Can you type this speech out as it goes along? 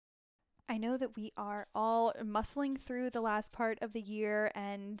I know that we are all muscling through the last part of the year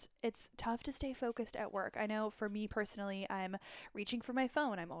and it's tough to stay focused at work. I know for me personally, I'm reaching for my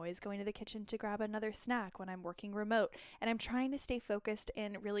phone. I'm always going to the kitchen to grab another snack when I'm working remote. And I'm trying to stay focused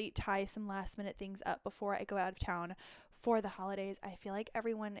and really tie some last minute things up before I go out of town for the holidays. I feel like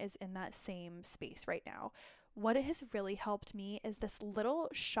everyone is in that same space right now. What has really helped me is this little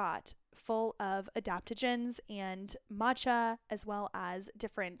shot full of adaptogens and matcha, as well as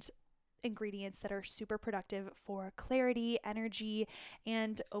different ingredients that are super productive for clarity, energy,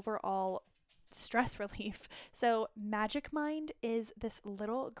 and overall stress relief. So Magic Mind is this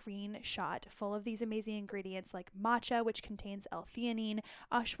little green shot full of these amazing ingredients like matcha, which contains L-theanine,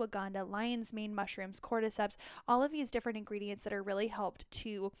 ashwagandha, lion's mane mushrooms, cordyceps, all of these different ingredients that are really helps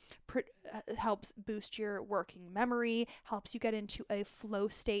boost your working memory, helps you get into a flow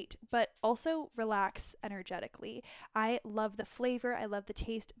state, but also relax energetically. I love the flavor. I love the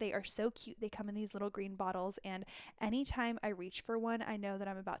taste. They are so cute. They come in these little green bottles, and anytime I reach for one, I know that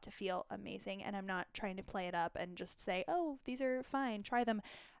I'm about to feel amazing, and I'm not trying to play it up and just say, oh, these are fine, try them.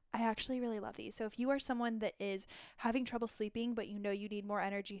 I actually really love these. So if you are someone that is having trouble sleeping, but you know you need more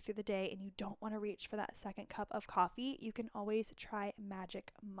energy through the day and you don't want to reach for that second cup of coffee, you can always try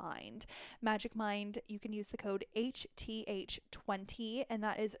Magic Mind. Magic Mind, you can use the code HTH20, and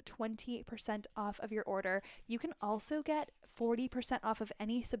that is 20% off of your order. You can also get 40% off of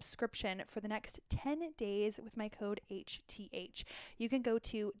any subscription for the next 10 days with my code HTH. You can go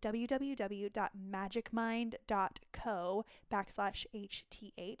to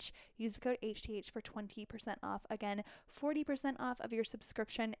www.magicmind.co/HTH. Use the code HTH for 20% off. Again, 40% off of your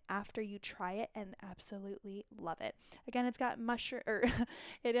subscription after you try it and absolutely love it. Again, it's got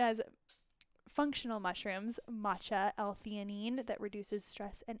it has functional mushrooms, matcha, L-theanine that reduces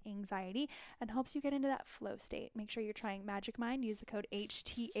stress and anxiety and helps you get into that flow state. Make sure you're trying Magic Mind. Use the code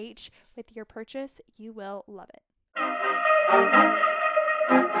HTH with your purchase. You will love it.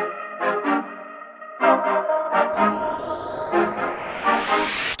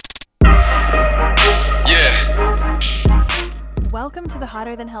 Welcome to the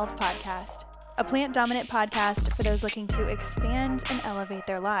Hotter Than Health podcast, a plant-dominant podcast for those looking to expand and elevate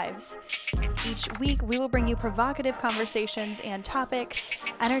their lives. Each week, we will bring you provocative conversations and topics,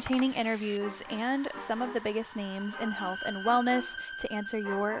 entertaining interviews, and some of the biggest names in health and wellness to answer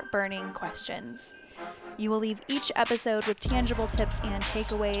your burning questions. You will leave each episode with tangible tips and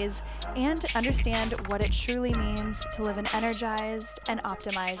takeaways and understand what it truly means to live an energized and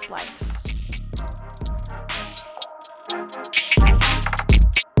optimized life.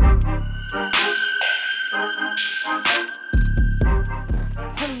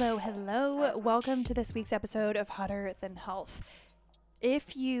 Hello. Welcome to this week's episode of Hotter Than Health.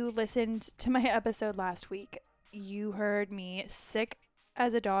 If you listened to my episode last week, you heard me sick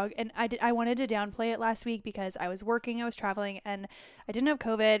as a dog, and I wanted to downplay it last week because I was working, I was traveling, and I didn't have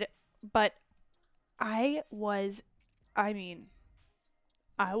COVID, but I was on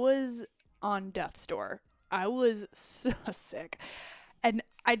death's door. I was so sick. And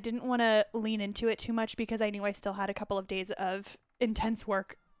I didn't want to lean into it too much because I knew I still had a couple of days of intense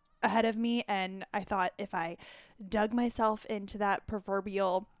work ahead of me. And I thought if I dug myself into that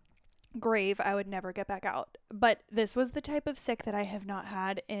proverbial grave, I would never get back out. But this was the type of sick that I have not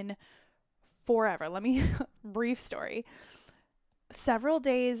had in forever. Let me, brief story. Several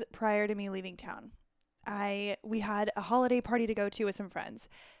days prior to me leaving town, we had a holiday party to go to with some friends.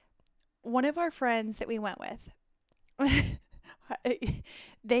 One of our friends that we went with,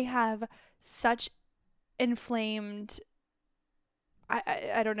 they have such inflamed,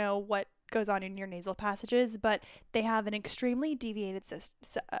 I don't know what goes on in your nasal passages, but they have an extremely deviated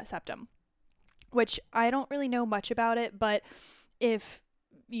septum, which I don't really know much about it, but if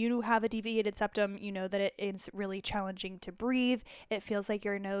you have a deviated septum, you know that it's really challenging to breathe. It feels like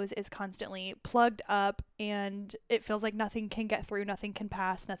your nose is constantly plugged up and it feels like nothing can get through, nothing can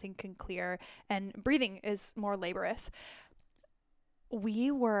pass, nothing can clear, and breathing is more laborious.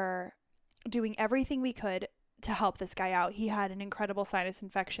 We were doing everything we could to help this guy out. He had an incredible sinus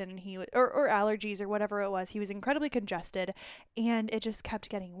infection and or allergies or whatever it was. He was incredibly congested and it just kept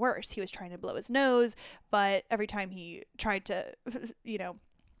getting worse. He was trying to blow his nose, but every time he tried to,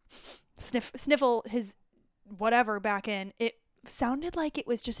 sniffle his whatever back in, it sounded like it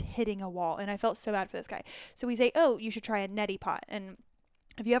was just hitting a wall, and I felt so bad for this guy. So we say, oh, you should try a neti pot. And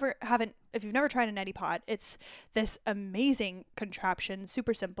if you've never tried a neti pot, it's this amazing contraption,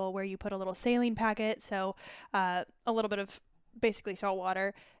 super simple, where you put a little saline packet, so a little bit of basically salt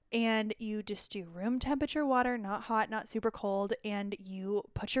water, and you just do room temperature water, not hot, not super cold, and you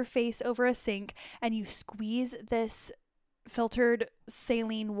put your face over a sink and you squeeze this filtered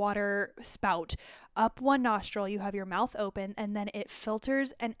saline water spout up one nostril. You have your mouth open, and then it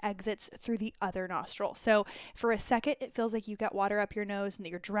filters and exits through the other nostril. So for a second, it feels like you got water up your nose and that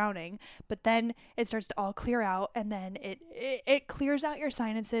you're drowning, but then it starts to all clear out, and then it clears out your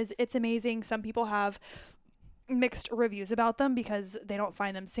sinuses. It's amazing. Some people have mixed reviews about them because they don't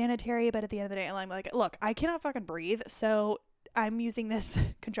find them sanitary, but at the end of the day, I'm like, look, I cannot fucking breathe, so I'm using this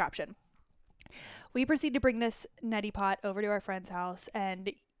contraption. We proceed to bring this neti pot over to our friend's house,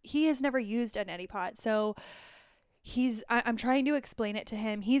 and he has never used a neti pot, so I'm trying to explain it to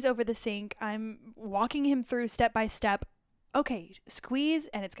him. He's over the sink. I'm walking him through step by step. Okay, squeeze,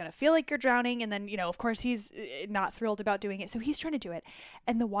 and it's going to feel like you're drowning. And then, of course, he's not thrilled about doing it, so he's trying to do it.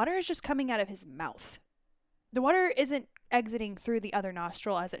 And the water is just coming out of his mouth. The water isn't exiting through the other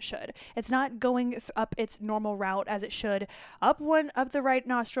nostril as it should. It's not going up its normal route as it should. Up the right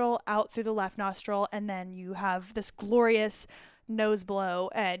nostril, out through the left nostril, and then you have this glorious nose blow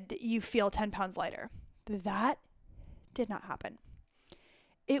and you feel 10 pounds lighter. That did not happen.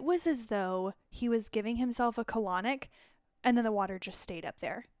 It was as though he was giving himself a colonic and then the water just stayed up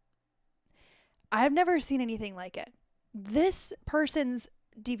there. I've never seen anything like it. This person's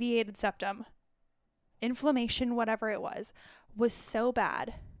deviated septum, inflammation, whatever it was so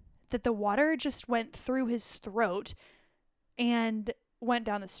bad that the water just went through his throat and went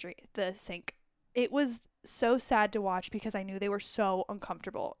down the sink. It was so sad to watch because I knew they were so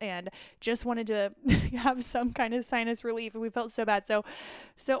uncomfortable and just wanted to have some kind of sinus relief, and we felt so bad. So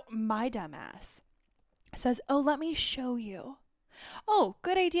my dumbass says, "Oh, let me show you." Oh,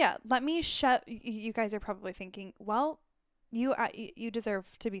 good idea. Let me show. You guys are probably thinking, well, you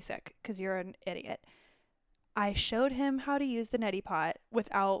deserve to be sick because you're an idiot. I showed him how to use the neti pot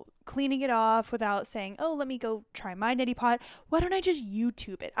without cleaning it off, without saying, "Oh, let me go try my neti pot. Why don't I just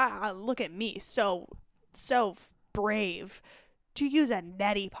YouTube it? Look at me, so brave to use a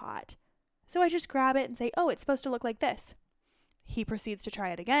neti pot." So I just grab it and say, "Oh, it's supposed to look like this." He proceeds to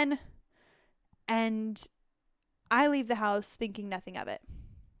try it again, and I leave the house thinking nothing of it.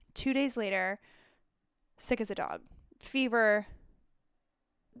 2 days later, sick as a dog, fever,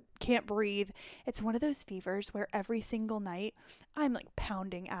 can't breathe. It's one of those fevers where every single night I'm like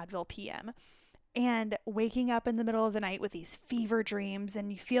pounding Advil PM and waking up in the middle of the night with these fever dreams,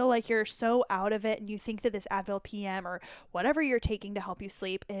 and you feel like you're so out of it, and you think that this Advil PM or whatever you're taking to help you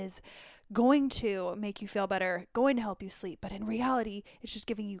sleep is going to make you feel better, going to help you sleep. But in reality, it's just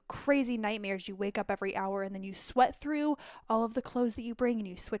giving you crazy nightmares. You wake up every hour and then you sweat through all of the clothes that you bring and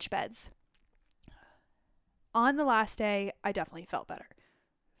you switch beds. On the last day, I definitely felt better.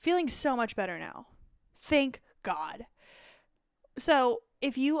 Feeling so much better now. Thank God. So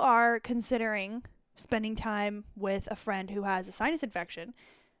if you are considering spending time with a friend who has a sinus infection,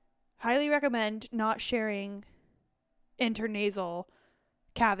 highly recommend not sharing intranasal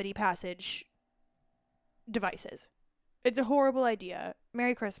cavity passage devices. It's a horrible idea.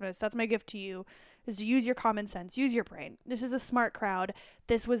 Merry Christmas. That's my gift to you, is to use your common sense, use your brain. This is a smart crowd.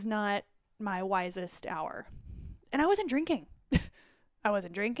 This was not my wisest hour. And I wasn't drinking. I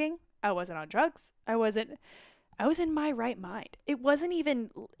wasn't drinking. I wasn't on drugs. I was in my right mind. It was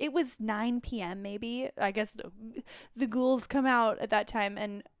 9 p.m. maybe. I guess the ghouls come out at that time.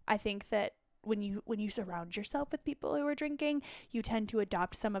 And I think that when you surround yourself with people who are drinking, you tend to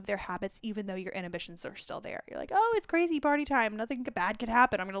adopt some of their habits, even though your inhibitions are still there. You're like, oh, it's crazy party time. Nothing bad could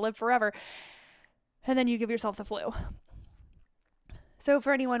happen. I'm going to live forever. And then you give yourself the flu. So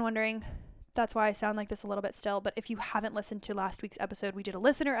for anyone wondering, that's why I sound like this a little bit still. But if you haven't listened to last week's episode, we did a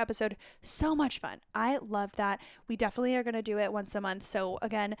listener episode. So much fun. I loved that. We definitely are going to do it once a month. So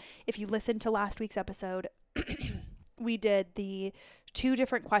again, if you listened to last week's episode, we did the 2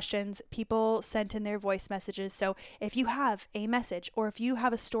 different questions. People sent in their voice messages. So if you have a message, or if you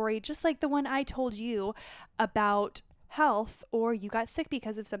have a story just like the one I told you about health, or you got sick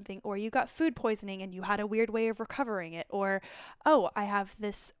because of something, or you got food poisoning and you had a weird way of recovering it, or, oh, I have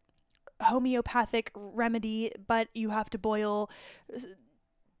this homeopathic remedy, but you have to boil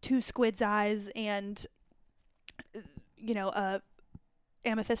 2 squid's eyes and a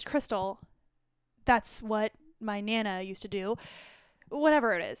amethyst crystal. That's what my Nana used to do.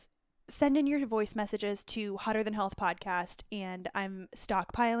 Whatever it is, send in your voice messages to Hotter Than Health Podcast, and I'm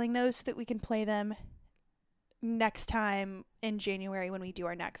stockpiling those so that we can play them next time in January when we do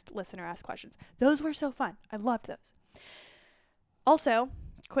our next listener ask questions. Those were so fun. I loved those. Also,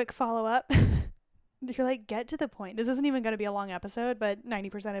 quick follow-up. You're like, get to the point. This isn't even going to be a long episode, but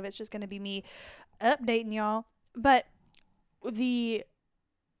 90% of it's just going to be me updating y'all. But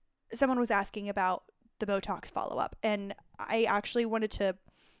someone was asking about the Botox follow-up, and I actually wanted to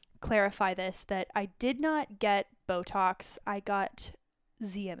clarify this, that I did not get Botox, I got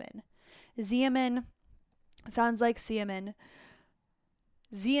Xeomin. Xeomin sounds like Xeomin.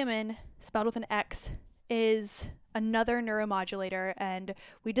 Xeomin, spelled with an X, is another neuromodulator, and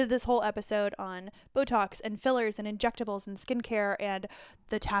we did this whole episode on Botox and fillers and injectables and skincare and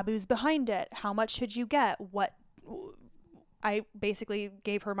the taboos behind it. How much should you get? What I basically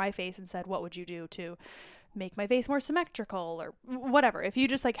gave her my face and said, what would you do to make my face more symmetrical or whatever? If you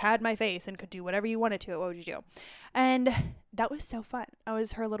just like had my face and could do whatever you wanted to, what would you do? And that was so fun. I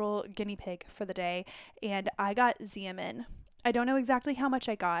was her little guinea pig for the day, and I got Xeomin. I don't know exactly how much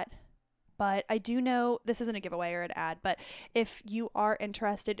I got, but I do know, this isn't a giveaway or an ad, but if you are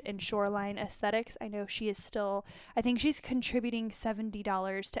interested in Shoreline Aesthetics, I know she is still, I think she's contributing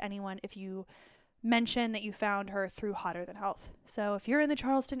 $70 to anyone if you mention that you found her through Hotter Than Health. So if you're in the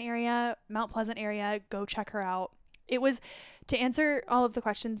Charleston area, Mount Pleasant area, go check her out. It was to answer all of the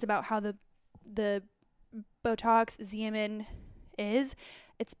questions about how the Botox Xeomin is.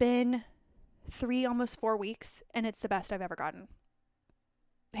 It's been 3, almost 4 weeks, and it's the best I've ever gotten.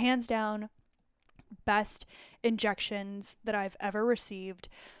 Hands down, best injections that I've ever received.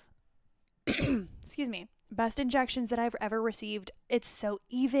 Excuse me. Best injections that I've ever received. It's so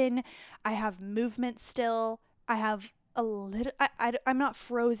even. I have movement still. I have a little, I'm not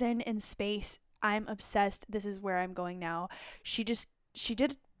frozen in space. I'm obsessed. This is where I'm going now. She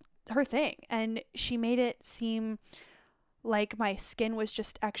did her thing, and she made it seem like my skin was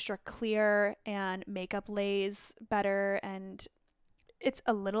just extra clear and makeup lays better, and it's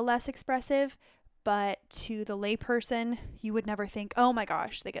a little less expressive, but to the layperson, you would never think, oh my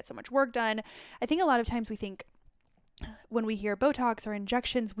gosh, they get so much work done. I think a lot of times we think when we hear Botox or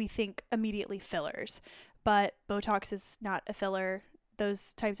injections, we think immediately fillers, but Botox is not a filler.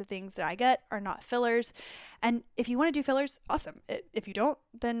 Those types of things that I get are not fillers. And if you want to do fillers, awesome. If you don't,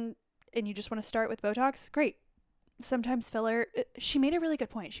 then, and you just want to start with Botox, great. Sometimes filler, she made a really good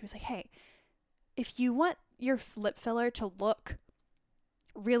point. She was like, hey, if you want your lip filler to look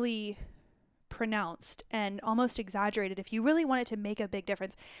really pronounced and almost exaggerated, if you really want it to make a big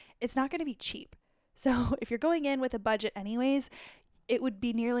difference, it's not going to be cheap. So if you're going in with a budget anyways, it would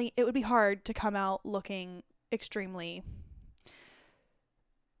be hard to come out looking extremely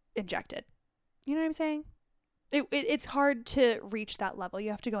injected. You know what I'm saying? It's hard to reach that level.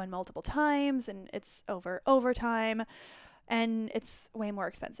 You have to go in multiple times, and it's overtime, and it's way more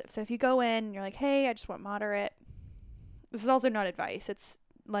expensive. So if you go in and you're like, hey, I just want moderate, this is also not advice. It's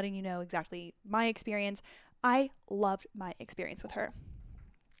letting you know exactly my experience. I loved my experience with her.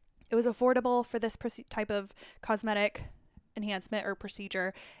 It was affordable for this type of cosmetic enhancement or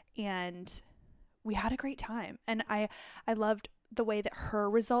procedure, and we had a great time. And I loved the way that her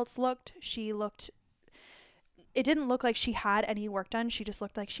results looked. It didn't look like she had any work done. She just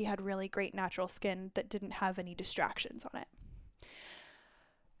looked like she had really great natural skin that didn't have any distractions on it.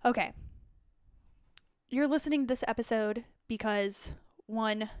 Okay. You're listening to this episode because,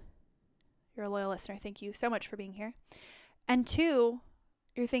 1, you're a loyal listener. Thank you so much for being here. And 2,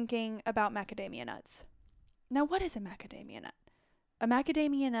 you're thinking about macadamia nuts. Now, what is a macadamia nut? A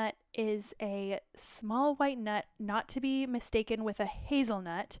macadamia nut is a small white nut, not to be mistaken with a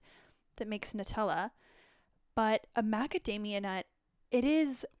hazelnut that makes Nutella. But a macadamia nut, it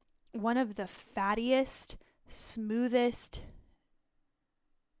is one of the fattiest, smoothest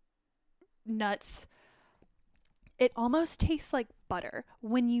nuts. It almost tastes like butter.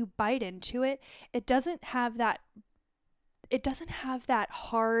 When you bite into it, it doesn't have that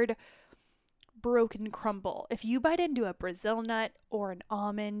hard, broken crumble. If you bite into a Brazil nut or an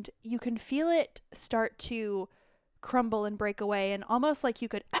almond, you can feel it start to crumble and break away, and almost like you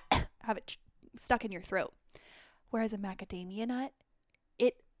could have it stuck in your throat. Whereas a macadamia nut,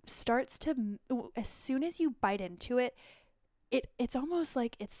 it starts to, as soon as you bite into it, it's almost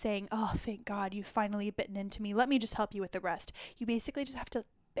like it's saying, oh, thank God, you've finally bitten into me. Let me just help you with the rest. You basically just have to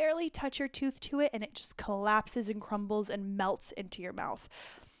barely touch your tooth to it, and it just collapses and crumbles and melts into your mouth.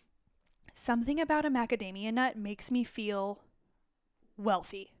 Something about a macadamia nut makes me feel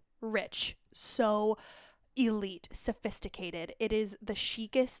wealthy, rich, so elite, sophisticated. It is the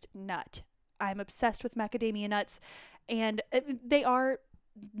chicest nut. I'm obsessed with macadamia nuts, and they are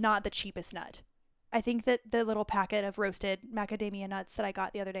not the cheapest nut. I think that the little packet of roasted macadamia nuts that I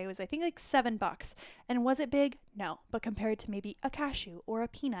got the other day was, I think, like $7. And was it big? No. But compared to maybe a cashew or a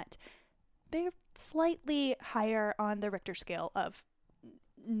peanut, they're slightly higher on the Richter scale of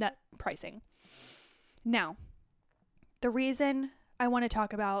nut pricing. Now, the reason I want to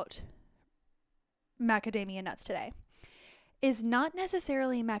talk about macadamia nuts today is not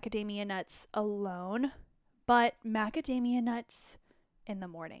necessarily macadamia nuts alone, but macadamia nuts in the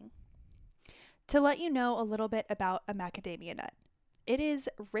morning. To let you know a little bit about a macadamia nut, it is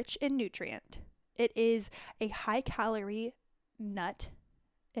rich in nutrient. It is a high calorie nut.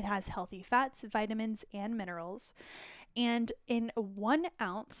 It has healthy fats, vitamins, and minerals. And in 1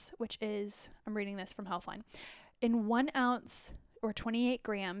 ounce, which is, I'm reading this from Healthline, in 1 ounce or 28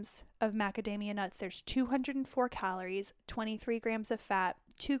 grams of macadamia nuts, there's 204 calories, 23 grams of fat,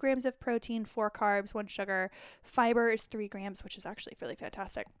 2 grams of protein, 4 carbs, 1 sugar. Fiber is 3 grams, which is actually really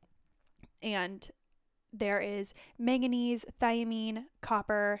fantastic. And there is manganese, thiamine,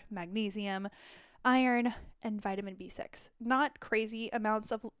 copper, magnesium, iron, and vitamin B6. Not crazy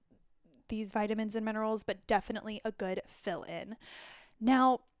amounts of these vitamins and minerals, but definitely a good fill in.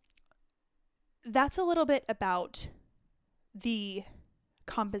 Now, that's a little bit about the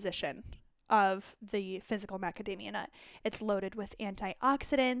composition of the physical macadamia nut. It's loaded with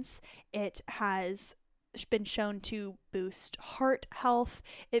antioxidants. It has been shown to boost heart health.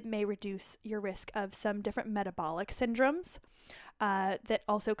 It may reduce your risk of some different metabolic syndromes that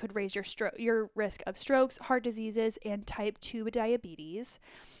also could raise your risk of strokes, heart diseases, and type 2 diabetes.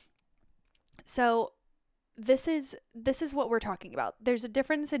 So this is what we're talking about. There's a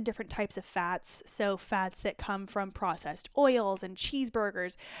difference in different types of fats. So fats that come from processed oils and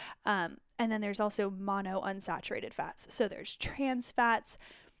cheeseburgers. And then there's also monounsaturated fats. So there's trans fats,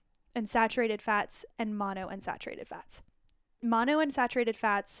 unsaturated fats, and monounsaturated fats. Monounsaturated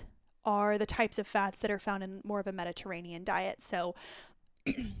fats are the types of fats that are found in more of a Mediterranean diet. So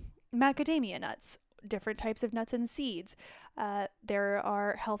macadamia nuts, different types of nuts and seeds. There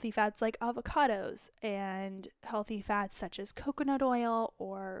are healthy fats like avocados and healthy fats such as coconut oil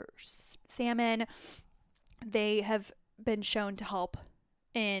or salmon. They have been shown to help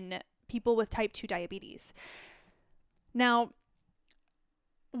in people with type 2 diabetes. Now,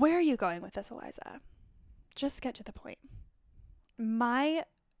 where are you going with this, Eliza? Just get to the point. My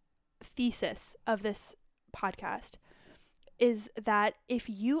thesis of this podcast is that if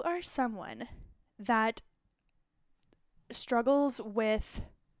you are someone that struggles with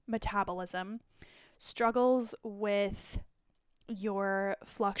metabolism, struggles with your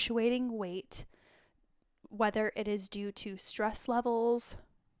fluctuating weight, whether it is due to stress levels,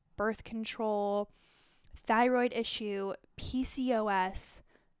 birth control, thyroid issue, PCOS,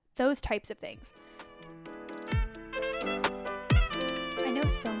 those types of things. I know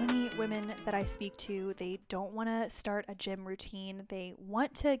so many women that I speak to, they don't want to start a gym routine. They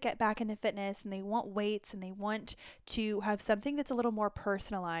want to get back into fitness and they want weights and they want to have something that's a little more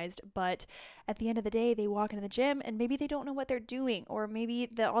personalized. But at the end of the day, they walk into the gym and maybe they don't know what they're doing, or maybe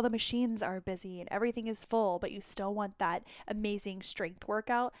all the machines are busy and everything is full, but you still want that amazing strength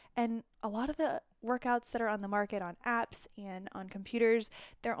workout. And a lot of the workouts that are on the market on apps and on computers,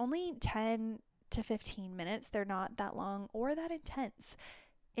 they're only 10 to 15 minutes. They're not that long or that intense.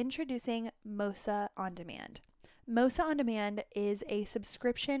 Introducing Mosa On Demand. Mosa On Demand is a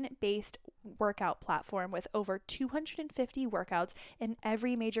subscription-based workout platform with over 250 workouts in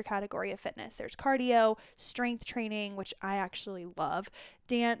every major category of fitness. There's cardio, strength training, which I actually love,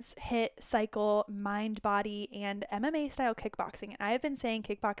 dance, HIIT, cycle, mind, body, and MMA-style kickboxing. And I have been saying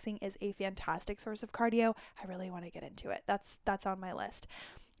kickboxing is a fantastic source of cardio. I really want to get into it. That's on my list.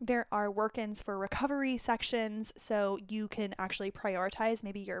 There are work-ins for recovery sections, so you can actually prioritize.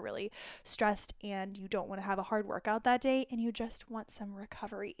 Maybe you're really stressed and you don't want to have a hard workout that day and you just want some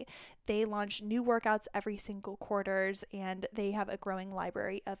recovery. They launch new workouts every single quarters, and they have a growing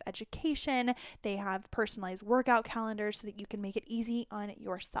library of education. They have personalized workout calendars so that you can make it easy on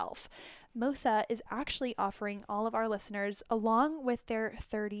yourself. Mosa is actually offering all of our listeners, along with their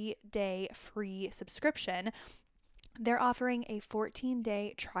 30-day free subscription, they're offering a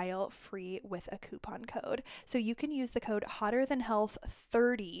 14-day trial free with a coupon code. So you can use the code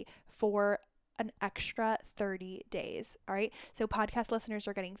HotterThanHealth30 for an extra 30 days. All right. So podcast listeners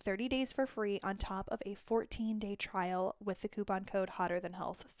are getting 30 days for free on top of a 14-day trial with the coupon code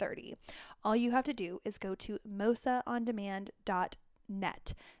HotterThanHealth30. All you have to do is go to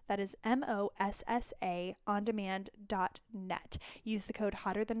mosaondemand.net. That is MOSSA ondemand.net. Use the code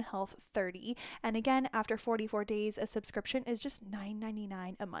HotterThanHealth30. And again, after 44 days, a subscription is just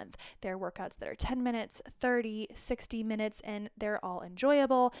 $9.99 a month. There are workouts that are 10 minutes, 30, 60 minutes, and they're all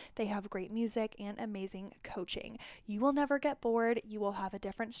enjoyable. They have great music and amazing coaching. You will never get bored. You will have a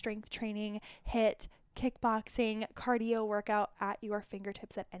different strength training, HIIT, kickboxing, cardio workout at your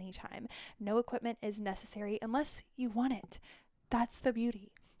fingertips at any time. No equipment is necessary unless you want it. That's the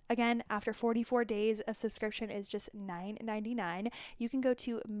beauty. Again, after 44 days of subscription is just $9.99. You can go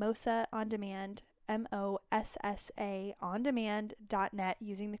to Mosa On Demand, MOSSA ondemand.net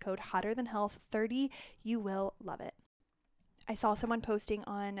using the code HotterThanHealth30. You will love it. I saw someone posting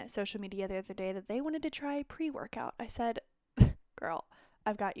on social media the other day that they wanted to try pre-workout. I said, girl,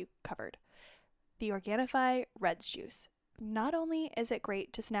 I've got you covered. The Organifi Reds juice. Not only is it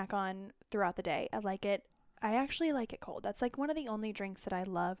great to snack on throughout the day, I actually like it cold. That's like one of the only drinks that I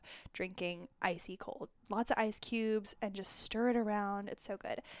love drinking icy cold. Lots of ice cubes and just stir it around. It's so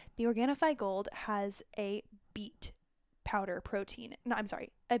good. The Organifi Gold has a beet powder protein. No, I'm sorry,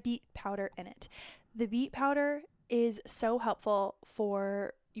 a beet powder in it. The beet powder is so helpful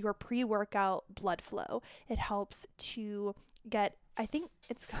for your pre-workout blood flow. It helps to get, I think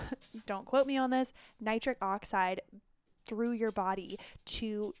it's, don't quote me on this, nitric oxide through your body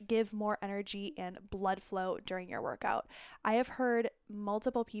to give more energy and blood flow during your workout. I have heard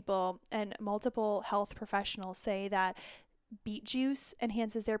multiple people and multiple health professionals say that beet juice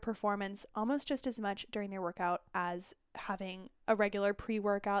enhances their performance almost just as much during their workout as having a regular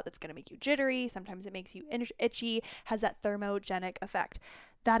pre-workout that's going to make you jittery. Sometimes it makes you itchy, has that thermogenic effect.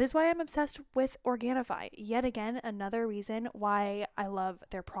 That is why I'm obsessed with Organifi. Yet again, another reason why I love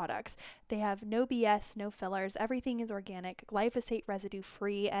their products. They have no BS, no fillers. Everything is organic, glyphosate residue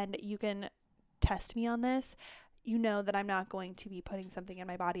free, and you can test me on this. You know that I'm not going to be putting something in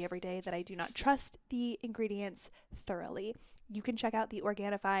my body every day that I do not trust the ingredients thoroughly. You can check out the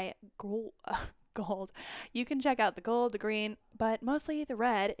Organifi gold. You can check out the gold, the green, but mostly the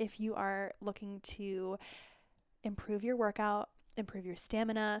red if you are looking to improve your workout, improve your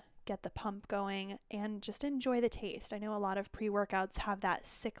stamina, get the pump going, and just enjoy the taste. I know a lot of pre-workouts have that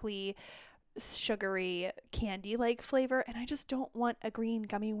sickly, sugary candy-like flavor, and I just don't want a green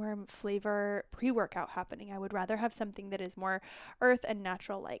gummy worm flavor pre-workout happening. I would rather have something that is more earth and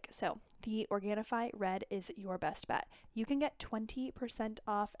natural like. So the Organifi Red is your best bet. You can get 20%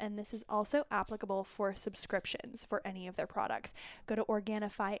 off, and this is also applicable for subscriptions for any of their products. Go to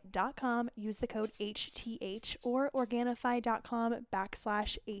Organifi.com, use the code HTH or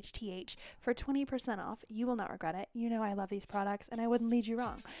Organifi.com/HTH for 20% off. You will not regret it. You know I love these products, and I wouldn't lead you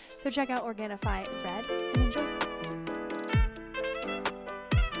wrong. So check out Organifi Red and enjoy.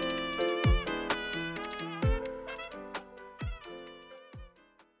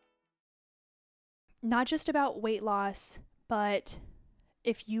 Not just about weight loss, but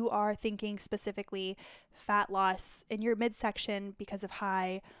if you are thinking specifically fat loss in your midsection because of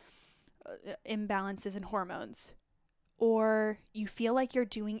high imbalances in hormones, or you feel like you're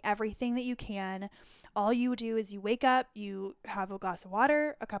doing everything that you can, all you do is you wake up, you have a glass of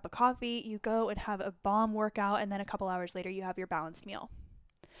water, a cup of coffee, you go and have a bomb workout, and then a couple hours later you have your balanced meal.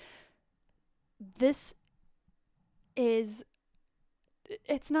 This is,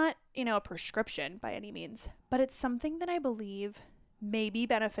 it's not, a prescription by any means, but it's something that I believe may be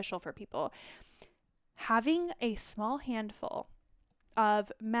beneficial for people. Having a small handful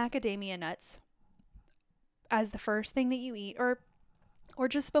of macadamia nuts as the first thing that you eat, or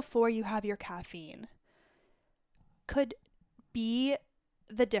just before you have your caffeine, could be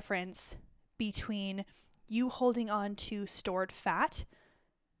the difference between you holding on to stored fat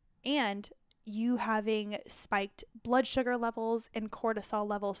and you having spiked blood sugar levels and cortisol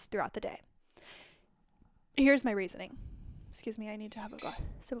levels throughout the day. Here's my reasoning. Excuse me, I need to have a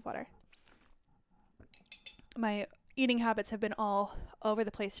sip of water. My eating habits have been all over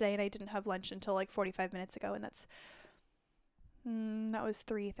the place today, and I didn't have lunch until like 45 minutes ago, and that was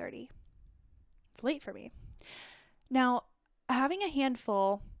 3:30. It's late for me. Now, having a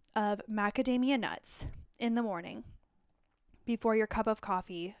handful of macadamia nuts in the morning before your cup of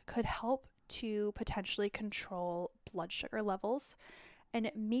coffee could help to potentially control blood sugar levels and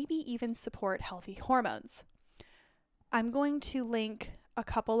maybe even support healthy hormones. I'm going to link a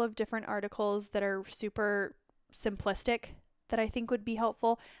couple of different articles that are super simplistic that I think would be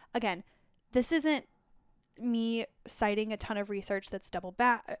helpful. Again, this isn't me citing a ton of research that's double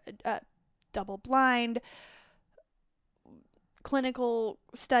blind, clinical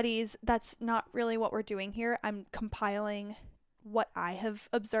studies. That's not really what we're doing here. I'm compiling what I have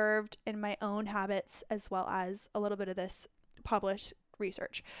observed in my own habits, as well as a little bit of this published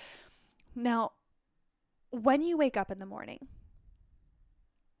research. Now, when you wake up in the morning,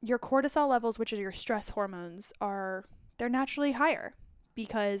 your cortisol levels, which are your stress hormones, they're naturally higher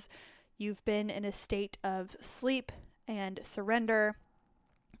because you've been in a state of sleep and surrender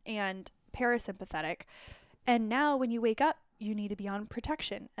and parasympathetic. And now when you wake up, you need to be on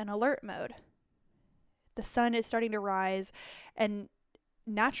protection and alert mode. The sun is starting to rise, and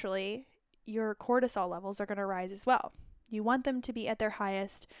naturally your cortisol levels are going to rise as well. You want them to be at their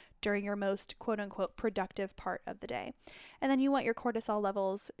highest during your most quote unquote productive part of the day. And then you want your cortisol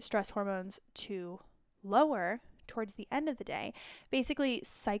levels, stress hormones, to lower towards the end of the day, basically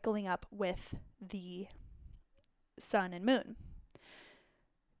cycling up with the sun and moon.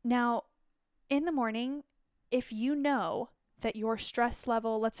 Now, in the morning, if you know that your stress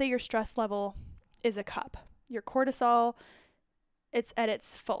level, let's say your stress level is a cup, your cortisol, it's at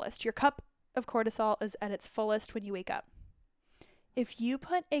its fullest. Your cup of cortisol is at its fullest when you wake up. If you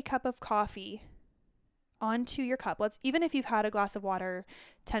put a cup of coffee onto your cup, even if you've had a glass of water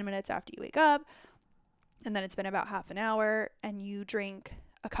 10 minutes after you wake up, and then it's been about half an hour, and you drink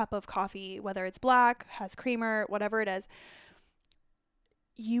a cup of coffee, whether it's black, has creamer, whatever it is,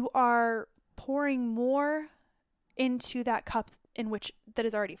 you are pouring more into that cup that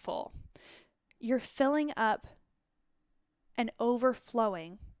is already full. You're filling up and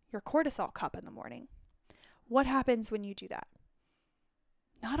overflowing your cortisol cup in the morning. What happens when you do that?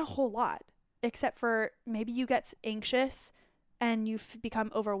 Not a whole lot, except for maybe you get anxious and you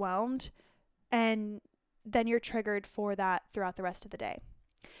become overwhelmed, and then you're triggered for that throughout the rest of the day.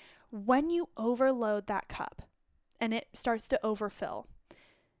 When you overload that cup and it starts to overfill,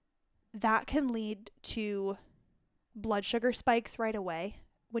 that can lead to blood sugar spikes right away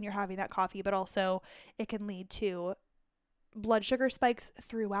when you're having that coffee, but also it can lead to blood sugar spikes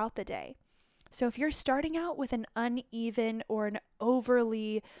throughout the day. So if you're starting out with an uneven or an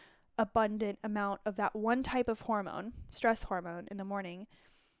overly abundant amount of that one type of hormone, stress hormone, in the morning,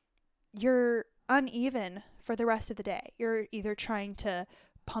 you're uneven for the rest of the day. You're either trying to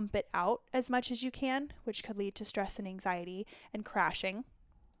pump it out as much as you can, which could lead to stress and anxiety and crashing.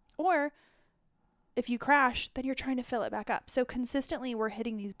 Or if you crash, then you're trying to fill it back up. So consistently, we're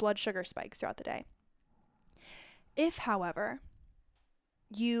hitting these blood sugar spikes throughout the day. If, however,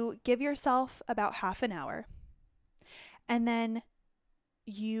 you give yourself about half an hour and then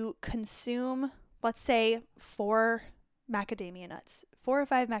you consume, let's say, 4 macadamia nuts, 4 or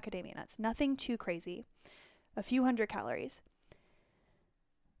 5 macadamia nuts, nothing too crazy, a few hundred calories.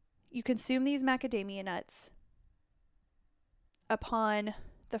 You consume these macadamia nuts upon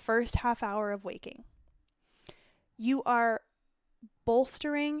the first half hour of waking. You are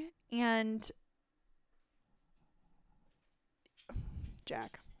bolstering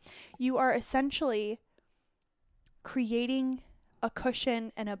you are essentially creating a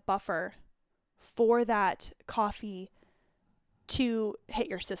cushion and a buffer for that coffee to hit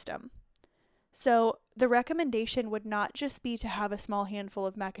your system. So the recommendation would not just be to have a small handful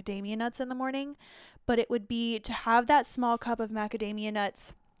of macadamia nuts in the morning, but it would be to have that small cup of macadamia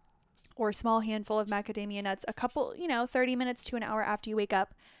nuts or small handful of macadamia nuts a couple, 30 minutes to an hour after you wake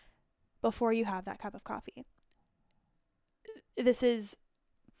up before you have that cup of coffee. This is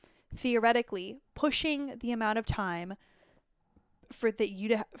theoretically pushing the amount of time for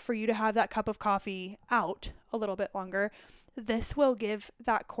you to have that cup of coffee out a little bit longer. This will give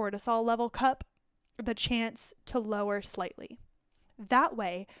that cortisol level cup the chance to lower slightly. That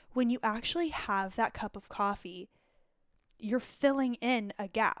way, when you actually have that cup of coffee, you're filling in a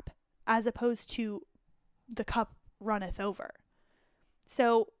gap as opposed to the cup runneth over.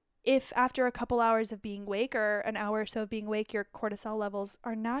 So if after a couple hours of being awake or an hour or so of being awake, your cortisol levels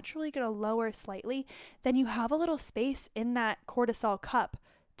are naturally going to lower slightly, then you have a little space in that cortisol cup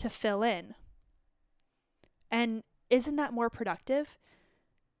to fill in. And isn't that more productive?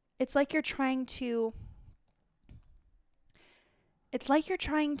 It's like you're trying to I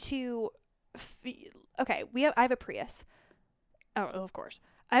have a Prius. Oh, of course.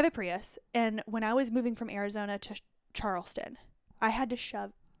 I have a Prius, and when I was moving from Arizona to Charleston, I had to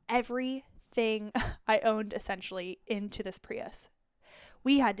shove everything I owned essentially into this Prius.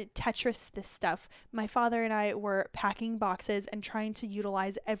 We had to Tetris this stuff. My father and I were packing boxes and trying to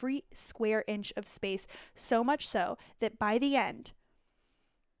utilize every square inch of space, so much so that by the end,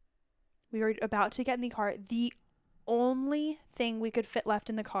 we were about to get in the car. The only thing we could fit left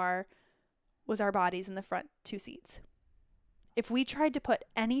in the car was our bodies in the front 2 seats. If we tried to put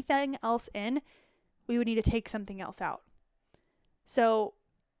anything else in, we would need to take something else out. So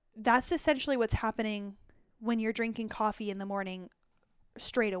that's essentially what's happening when you're drinking coffee in the morning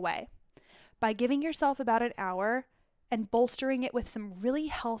straight away. By giving yourself about an hour and bolstering it with some really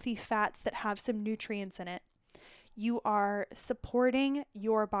healthy fats that have some nutrients in it, you are supporting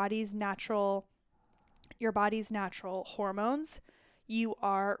your body's natural hormones. You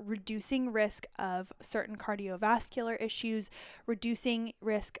are reducing risk of certain cardiovascular issues, reducing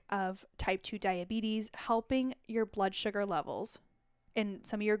risk of type 2 diabetes, helping your blood sugar levels and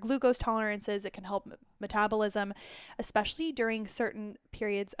some of your glucose tolerances. It can help metabolism, especially during certain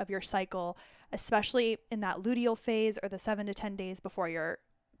periods of your cycle, especially in that luteal phase or the 7 to 10 days before your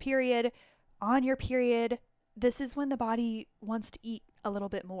period. On your period, this is when the body wants to eat a little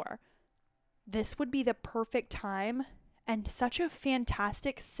bit more. This would be the perfect time and such a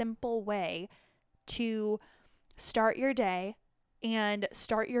fantastic, simple way to start your day and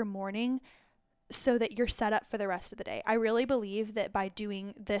start your morning so that you're set up for the rest of the day. I really believe that by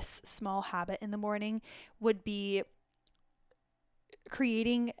doing this small habit in the morning would be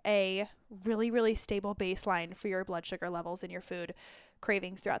creating a really, really stable baseline for your blood sugar levels and your food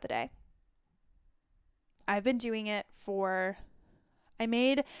cravings throughout the day. I've been doing it I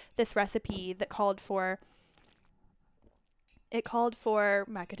made this recipe that called for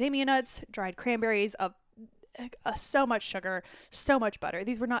macadamia nuts, dried cranberries, so much sugar, so much butter.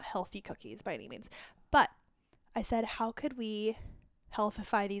 These were not healthy cookies by any means. But I said, how could we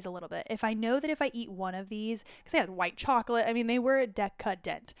healthify these a little bit? If I know that if I eat one of these, because they had white chocolate, I mean, they were a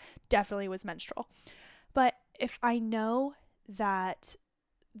decadent, definitely was menstrual. But if I know that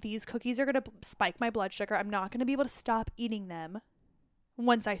these cookies are going to spike my blood sugar, I'm not going to be able to stop eating them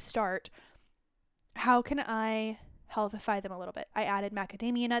once I start. How can I healthify them a little bit? I added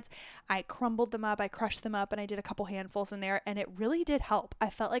macadamia nuts. I crumbled them up. I crushed them up, and I did a couple handfuls in there, and it really did help. I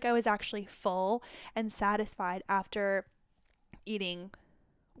felt like I was actually full and satisfied after eating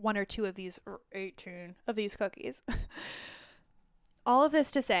one or two of these, or 18 of these cookies. All of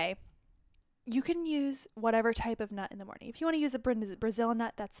this to say, you can use whatever type of nut in the morning. If you want to use a Brazil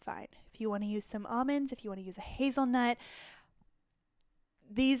nut, that's fine. If you want to use some almonds, if you want to use a hazelnut,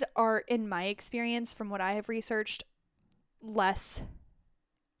 these are, in my experience, from what I have researched, less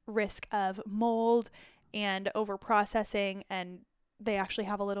risk of mold and over processing, and they actually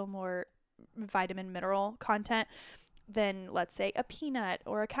have a little more vitamin mineral content than, let's say, a peanut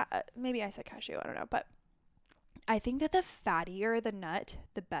or maybe I said cashew, I don't know, but I think that the fattier the nut,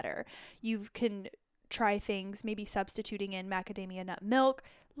 the better. You can try things, maybe substituting in macadamia nut milk.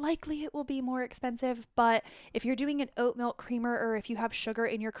 Likely it will be more expensive, but if you're doing an oat milk creamer, or if you have sugar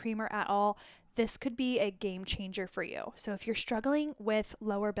in your creamer at all, this could be a game changer for you. So if you're struggling with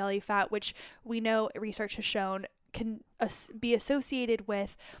lower belly fat, which we know research has shown can be associated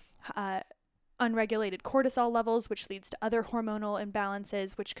with unregulated cortisol levels, which leads to other hormonal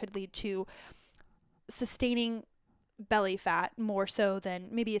imbalances, which could lead to sustaining belly fat more so than,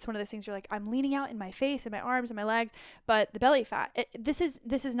 maybe it's one of those things you're like, I'm leaning out in my face and my arms and my legs, but the belly fat, this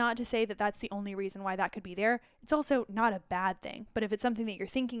is not to say that that's the only reason why that could be there. It's also not a bad thing, but if it's something that you're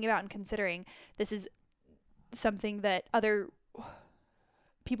thinking about and considering, this is something that other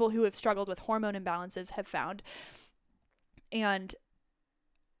people who have struggled with hormone imbalances have found. And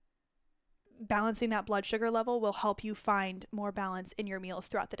balancing that blood sugar level will help you find more balance in your meals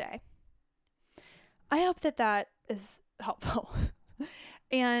throughout the day. I hope that is helpful.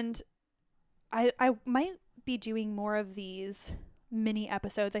 And I might be doing more of these mini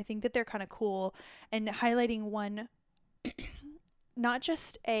episodes. I think that they're kind of cool, and highlighting one, not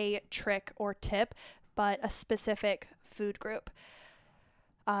just a trick or tip, but a specific food group.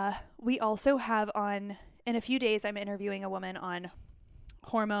 We also have in a few days, I'm interviewing a woman on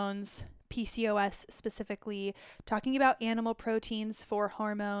hormones, PCOS specifically, talking about animal proteins for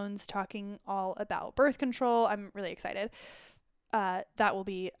hormones, talking all about birth control. I'm really excited. That will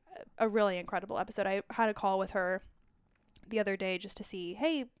be a really incredible episode. I had a call with her the other day just to see,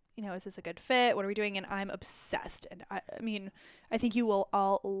 hey, is this a good fit? What are we doing? And I'm obsessed. And I think you will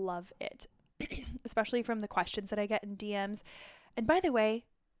all love it, especially from the questions that I get in DMs. And by the way,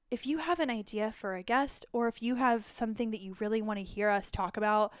 if you have an idea for a guest, or if you have something that you really want to hear us talk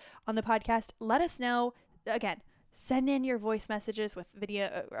about on the podcast, let us know. Again, send in your voice messages with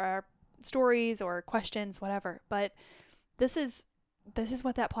video or stories or questions, whatever. But this is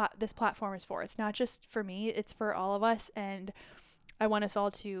what this platform is for. It's not just for me, it's for all of us, and I want us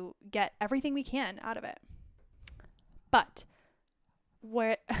all to get everything we can out of it. But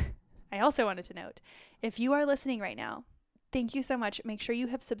what I also wanted to note, if you are listening right now, thank you so much. Make sure you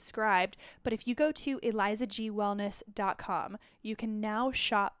have subscribed. But if you go to elizagwellness.com, you can now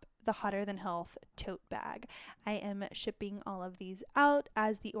shop the Hotter Than Health tote bag. I am shipping all of these out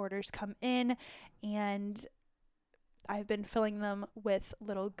as the orders come in, and I've been filling them with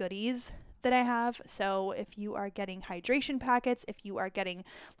little goodies that I have. So if you are getting hydration packets, if you are getting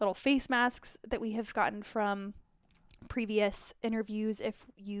little face masks that we have gotten from previous interviews, if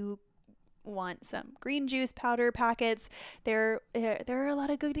you want some green juice powder packets, there are a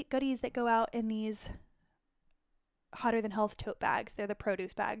lot of goodies that go out in these Hotter Than Health tote bags. They're the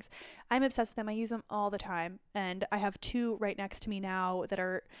produce bags. I'm obsessed with them. I use them all the time, and I have two right next to me now that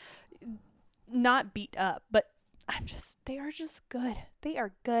are not beat up, but they are just good. They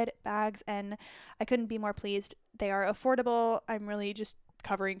are good bags, and I couldn't be more pleased. They are affordable. I'm really just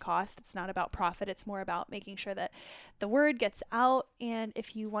covering costs. It's not about profit. It's more about making sure that the word gets out. And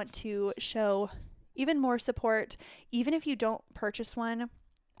if you want to show even more support, even if you don't purchase one,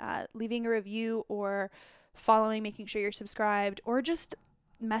 leaving a review or following, making sure you're subscribed, or just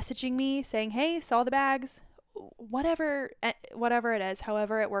messaging me saying, hey, saw the bags, whatever it is,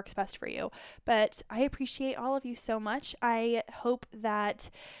 however it works best for you. But I appreciate all of you so much. I hope that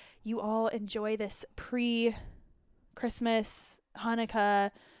you all enjoy this pre-Christmas,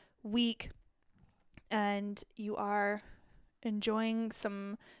 Hanukkah week, and you are enjoying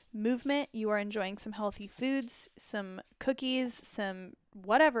some movement, you are enjoying some healthy foods, some cookies, some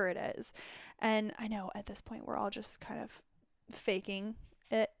whatever it is. And I know at this point we're all just kind of faking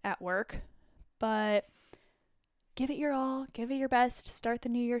it at work, but give it your all, give it your best, start the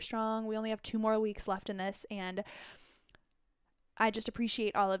new year strong. We only have 2 more weeks left in this, and I just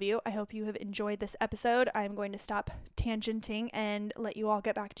appreciate all of you. I hope you have enjoyed this episode. I'm going to stop tangenting and let you all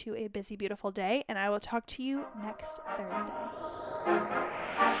get back to a busy, beautiful day, and I will talk to you next Thursday.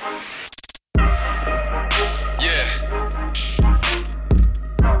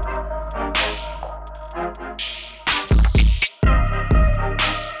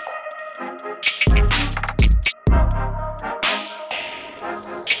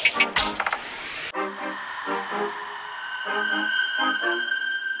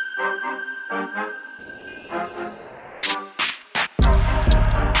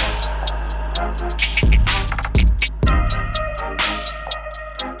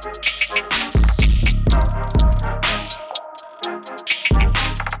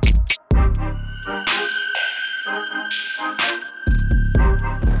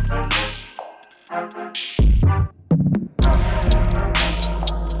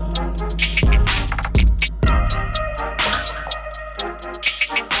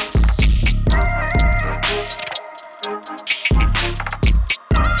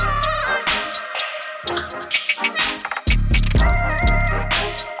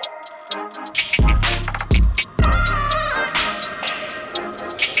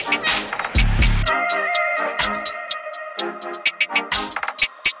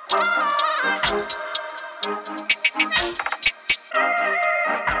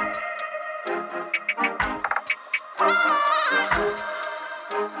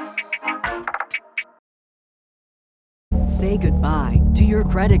 Say goodbye to your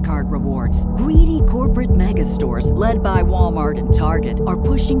credit card rewards. Greedy corporate mega stores, led by Walmart and Target, are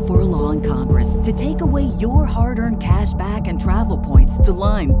pushing for a law in Congress to take away your hard-earned cash back and travel points to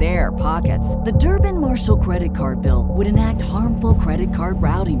line their pockets. The Durbin-Marshall credit card bill would enact harmful credit card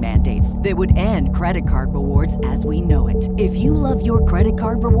routing mandates that would end credit card rewards as we know it. If you love your credit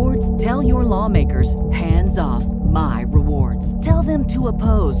card rewards, tell your lawmakers, hands off my rewards. Tell them to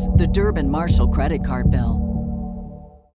oppose the Durbin-Marshall credit card bill.